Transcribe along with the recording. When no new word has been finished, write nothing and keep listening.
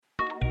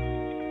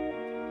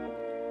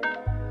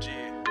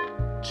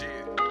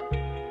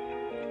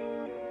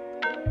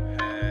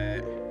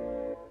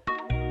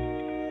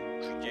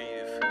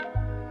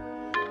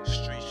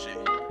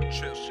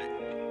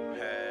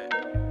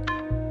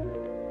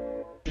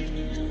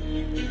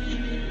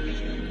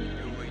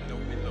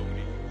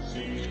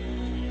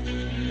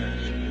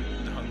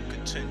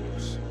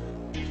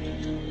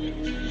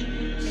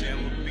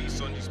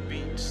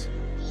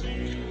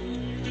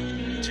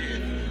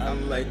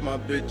like my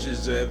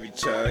bitches every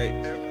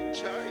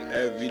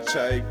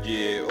type,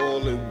 yeah,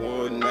 all in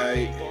one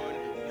night.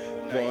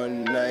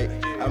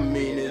 I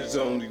mean it's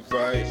only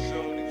right,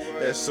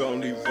 that's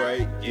only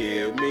right,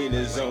 yeah, I mean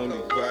it's only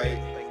right.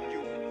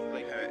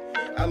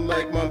 I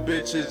like my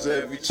bitches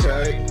every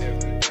type,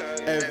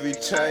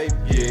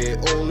 yeah,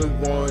 all in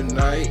one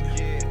night.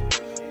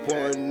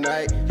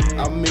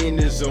 I mean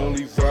it's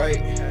only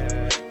right,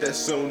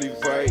 that's only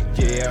right,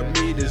 yeah, I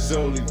mean it's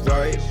only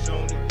right.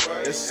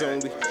 It's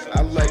only,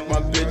 I like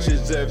my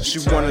bitches every She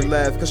wanna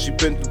laugh cause she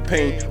been through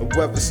pain. A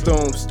weather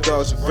storm,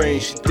 stars and rain.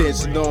 She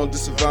dancing on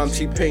this around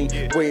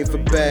T-Pain. Waiting for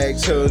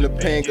bags, her in the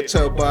pain. Could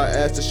tell by her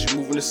ass that she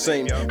moving the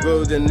same.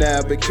 Real than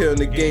now, been killing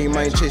the game.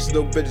 I ain't chasing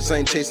no bitches, I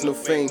ain't chasing no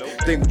fame.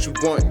 Think what you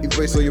want,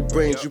 erase all your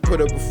brains. You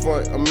put up a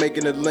front, I'm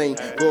making a lane.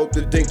 Roll up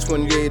the dink,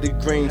 28 of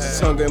grains. It's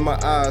hunger in my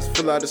eyes,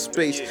 fill out of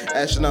space.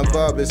 Astronaut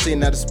vibing,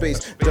 seeing out of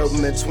space.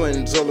 Doublemint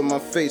twins all in my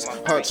face.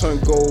 Heart turn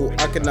gold,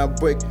 I cannot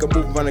break. I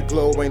move around the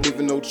globe, ain't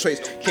leaving no trace.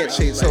 Can't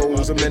chase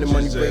hoes, I'm in the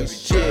money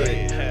race.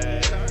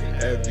 Yeah.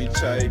 Every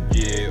type,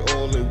 yeah,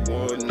 all in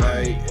one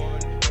night.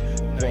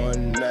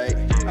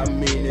 I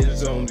mean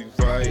it's only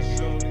right,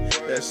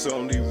 that's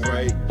only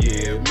right,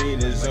 yeah, I mean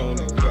it's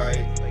only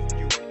right.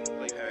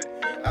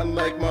 I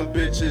like my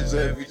bitches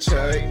every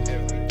type,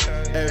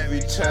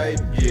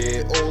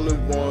 yeah, all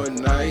in one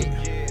night.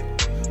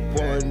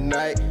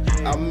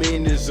 I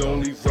mean it's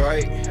only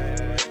right,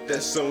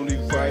 that's only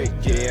right,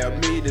 yeah, I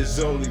mean it's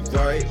only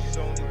right.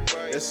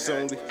 That's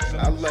only,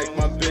 I like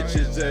my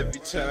bitches every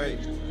type.